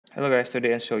Hello guys,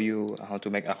 today I'll show you how to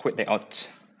make a quick layout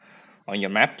on your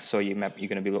map. So your map you're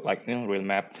gonna be look like real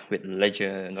map with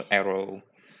legend, arrow,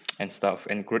 and stuff,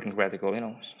 and grid and vertical,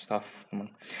 stuff. Come on.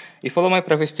 You follow my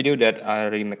previous video that I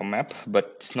already make a map,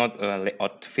 but it's not a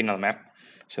layout final map.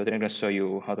 So then I'm gonna show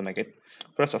you how to make it.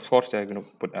 First, of course, I'm gonna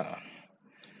put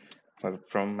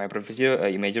from my previous video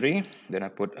imagery. Then I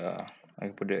put the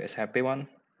SHP one,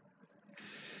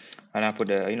 and I put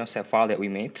the save file that we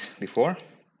made before.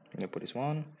 I'm gonna put this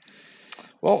one.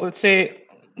 Well, let's say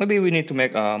maybe we need to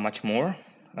make much more.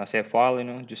 Save file,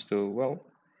 just to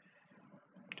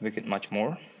make it much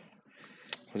more.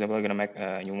 For example, I'm gonna make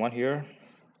a new one here.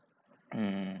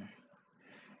 Mm,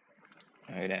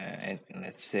 and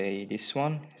let's say this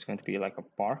one is going to be like a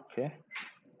park. Yeah,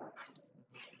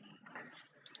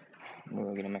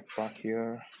 we're gonna make park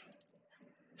here.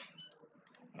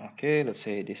 Okay, let's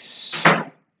say this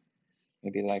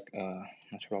maybe like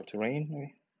natural terrain.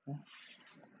 Maybe,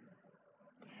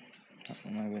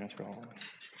 maybe natural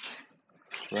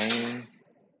terrain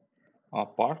or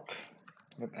park.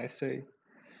 What I say?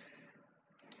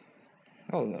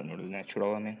 Oh, no, not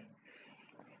natural. I mean,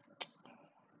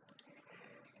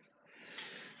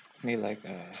 maybe like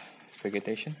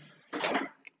vegetation.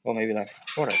 Or maybe like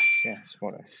forest, yes,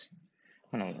 forest.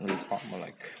 I don't know, really far, more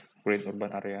like great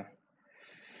urban area.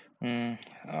 Mm,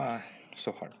 ah,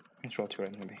 so hard. Natural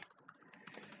terrain maybe.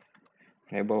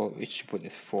 Label each put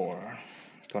it for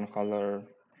tone color,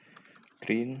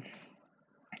 green,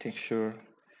 texture,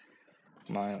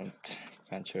 mild,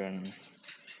 pattern,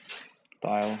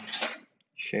 tile,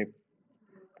 shape,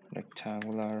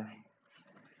 rectangular,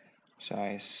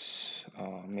 size,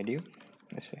 medium.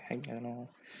 Let's say height, I don't know.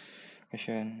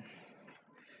 Fashion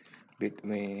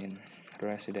between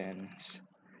residence,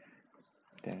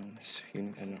 dance,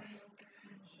 unit, I don't know.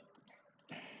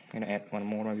 I'm gonna add one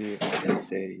more maybe. Let's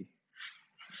say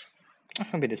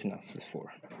maybe that's enough. That's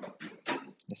four.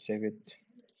 Let's save it.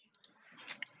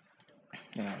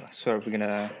 So we're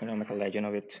gonna make a legend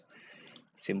of it.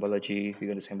 Symbology. We're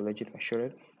gonna symbology to make sure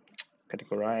it.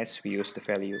 Categorize. We use the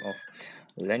value of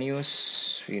land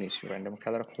use. We use random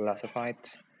color classified.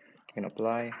 You can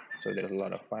apply. So there's a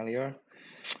lot of file here,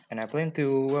 and I plan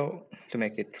to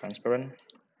make it transparent,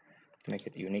 to make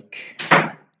it unique.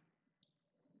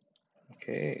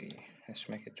 Okay, let's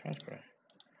make it transparent.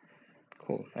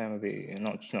 Cool. And maybe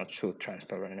not too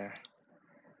transparent there.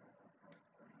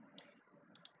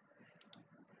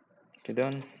 Okay,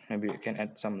 done. Maybe you can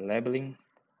add some labeling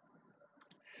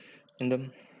in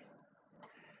them.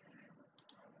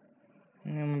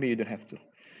 Maybe you don't have to.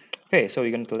 Okay, so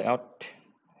you're going to layout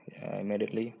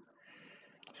immediately.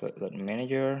 So let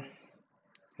manager,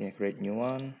 you create new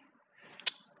one,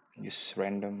 use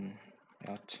random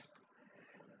layout.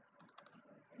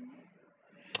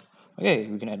 Okay,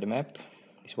 we can add the map.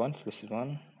 This one,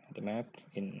 the map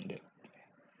in the.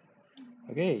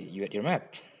 Okay, you add your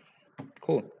map.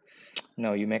 Cool.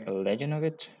 Now you make a legend of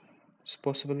it,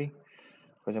 supposedly.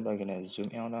 For example, I'm gonna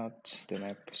zoom out the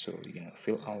map, so you're gonna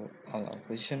fill all our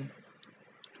position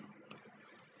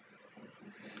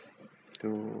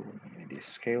to this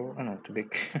scale. I know, too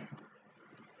big.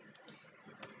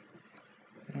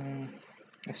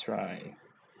 Let's try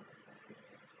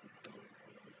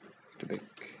too big.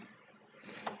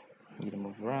 I'm gonna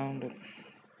move around it.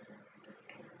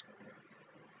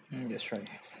 That's right,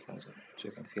 so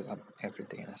you can fill up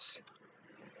everything else.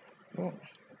 Oh.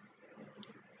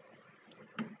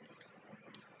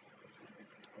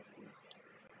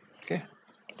 Okay,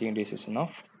 I think this is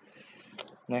enough.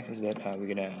 Next is that we're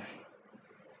gonna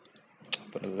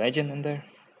put a legend in there.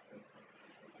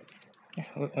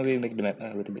 Yeah, we make the map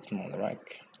a little bit smaller, right?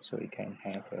 So we can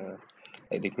have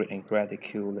like the grid and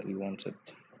gratitude that we wanted.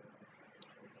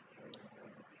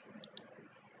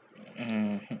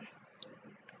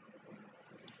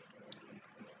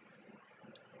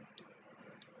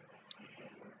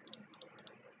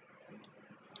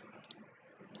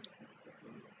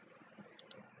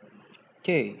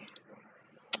 Okay,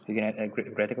 you're gonna add a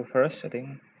grid reticle first, I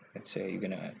think. Let's say you're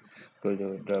gonna go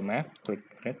to the map, click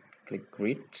on it, click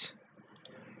grid.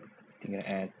 You're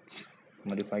gonna add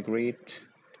modify grid,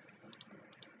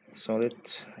 solid,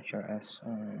 HRS,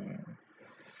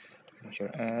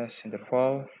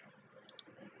 interval.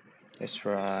 Let's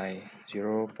try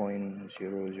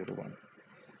 0.001.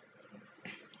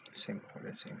 Same for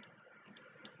the same.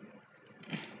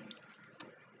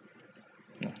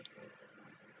 No.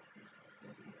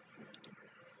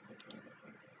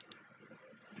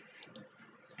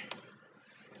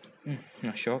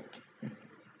 Not sure.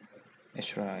 Let's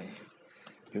try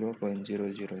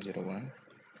 0.0001.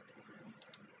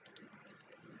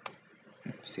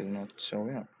 Still not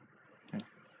showing up.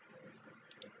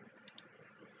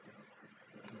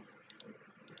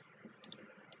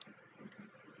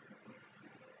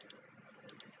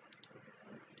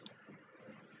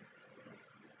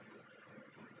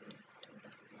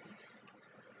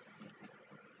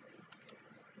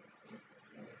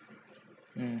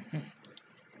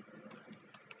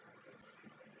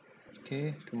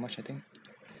 Okay, too much I think.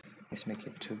 Let's make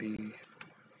it to be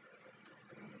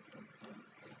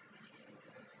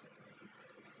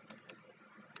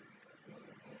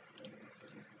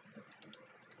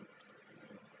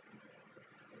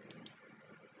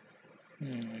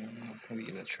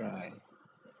maybe let's try.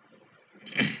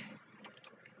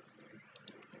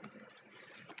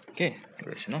 Okay,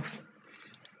 that's enough.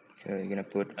 So you're gonna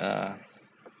put you're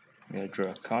gonna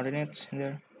draw coordinates in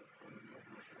there.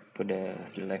 Put the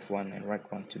left one and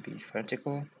right one to be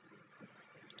vertical.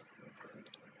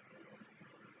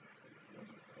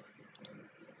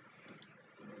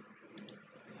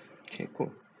 Okay, cool.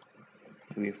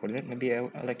 Maybe for that, maybe I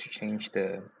like to change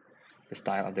the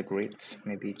style of the grids,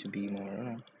 maybe to be more. I don't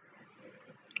know.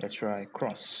 Let's try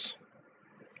cross.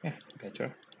 Yeah,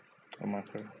 better. Or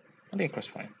marker. I think cross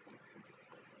fine.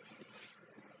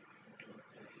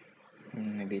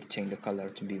 Maybe change the color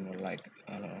to be more like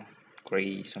I don't know,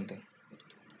 gray something.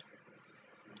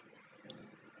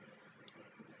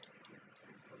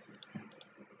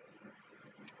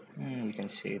 You can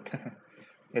see it.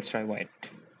 Let's try white.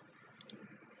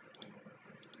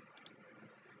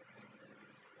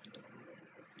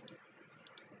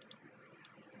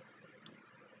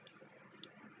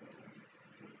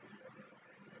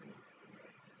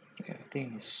 Yeah, I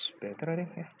think it's better. I think.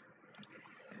 Yeah.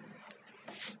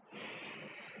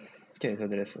 Okay, so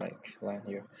there's like line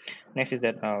here. Next is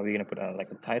that we're gonna put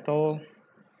like a title.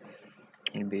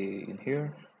 Maybe in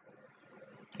here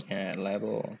and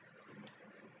label.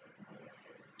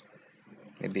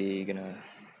 Maybe gonna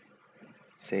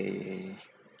say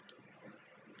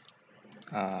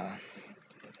uh,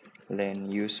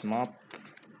 land use map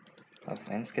of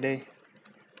Enschede.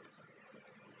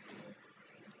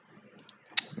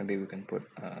 Maybe we can put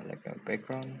like a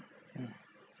background.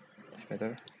 It's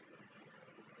better.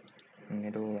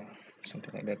 Middle,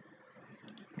 something like that.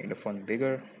 Make the font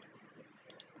bigger.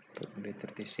 Put maybe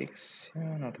 36.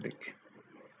 Yeah, not big.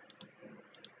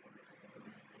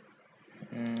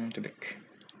 Too big.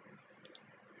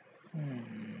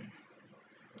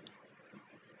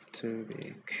 Too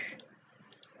big.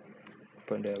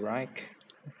 Put the right.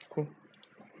 Cool.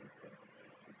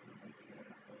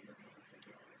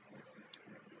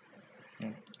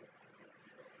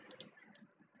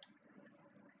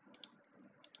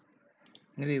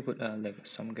 Maybe we put like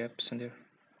some gaps in there.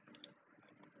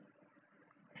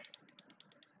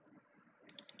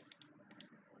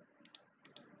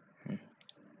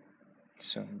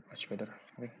 So much better.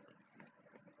 Okay.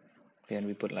 Then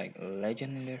we put like a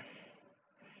legend in there.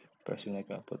 First we like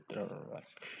put like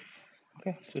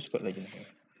okay, so just put legend here.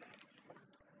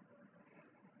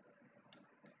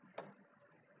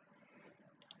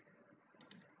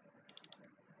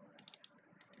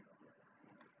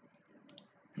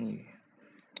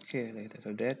 Okay,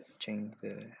 later that change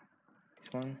this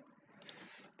one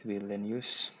to be land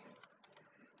use.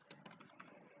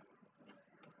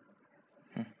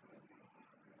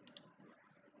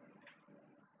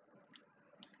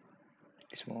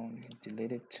 This one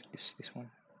delete it. Use this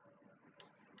one.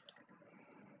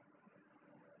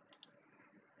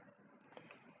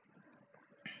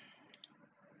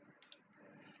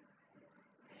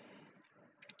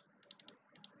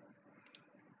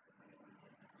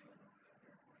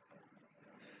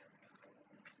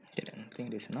 Okay, then I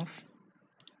think that's enough.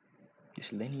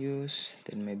 This land use.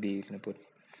 Then maybe you can put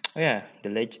oh yeah,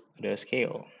 the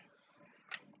scale.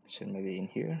 So maybe in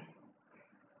here.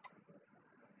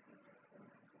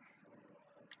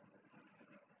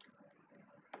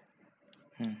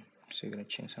 So you're gonna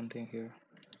change something here,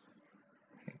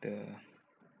 like the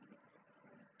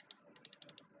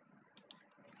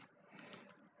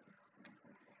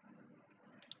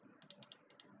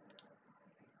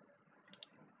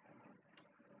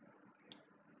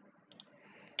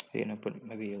you're gonna put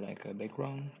maybe like a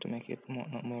background to make it more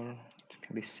not more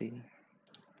can be seen.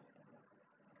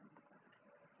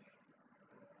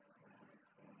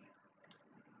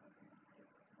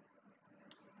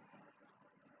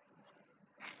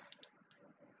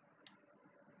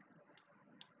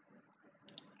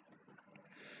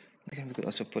 We could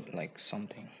also put like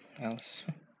something else.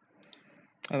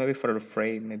 Or maybe for the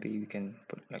frame, maybe we can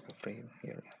put like a frame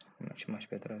here. Much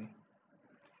better.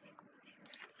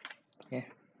 Yeah,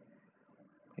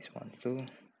 this one too.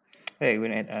 Hey, we're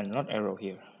gonna add a not arrow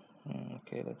here.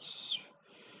 Okay, let's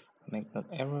make not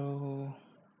arrow.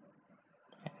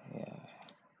 Yeah,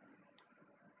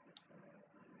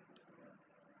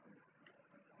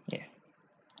 yeah.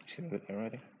 Should be good arrow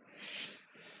there.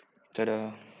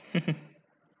 Ta-da!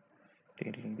 I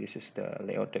think this is the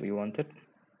layout that we wanted.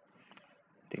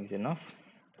 I think it's enough.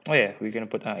 Oh yeah, we're gonna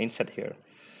put insert here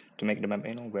to make the map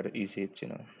very easy.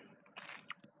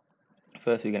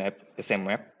 First, we're gonna have the same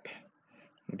map,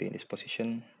 maybe in this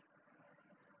position,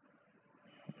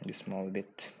 this small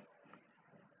bit.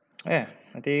 Yeah,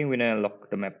 I think we're gonna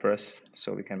lock the map first,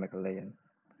 so we can make a layer.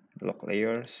 Lock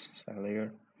layers, start a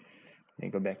layer. Then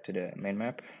go back to the main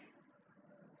map.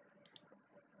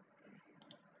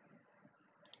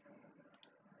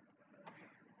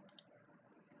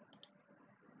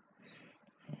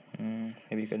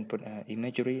 Maybe you can put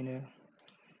imagery in there.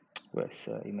 Where's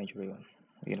imagery one?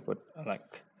 We're gonna put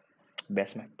like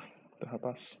base map to help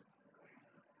us.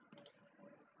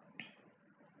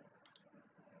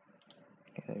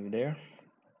 Okay, over there.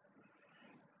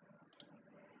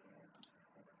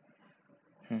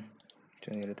 To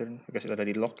return because it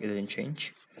already locked, it doesn't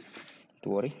change.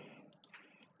 Don't worry.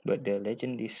 But the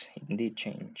legend is indeed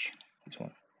change. This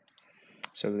one.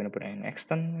 So we're gonna put an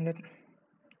extend on it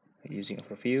using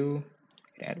overview.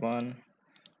 Add one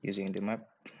using the map.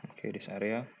 Okay, this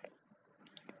area.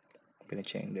 I'm gonna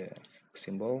change the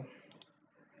symbol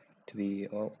to be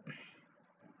all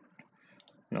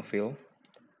no fill,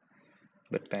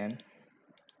 but pen.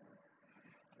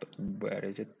 But where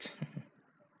is it?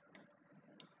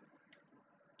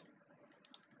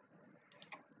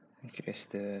 Increase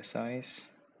the size.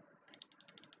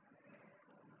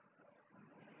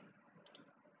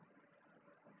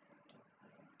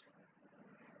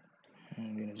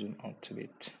 I'm gonna zoom out a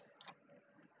bit.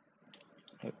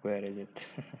 But where is it?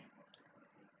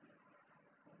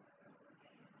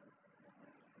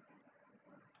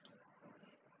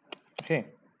 Okay.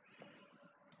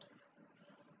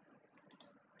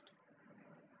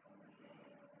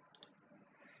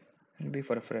 Maybe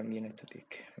for the frame you need to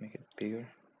make it bigger.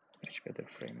 Much better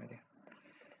frame, I think.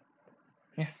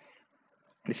 Yeah.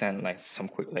 Design like some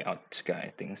quick layout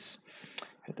guy things.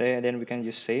 There, then we can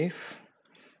just save.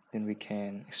 Then we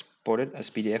can export it as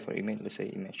PDF or image. Let's say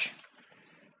image.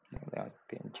 Layout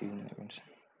PNG.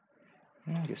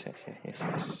 Yes, yes, yes, yes,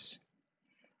 yes.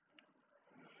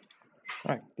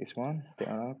 Right, this one. Take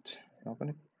out. Open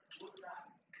it.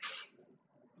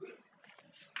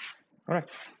 All right.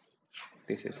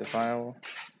 This is the file.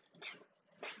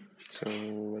 So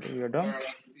I think we are done.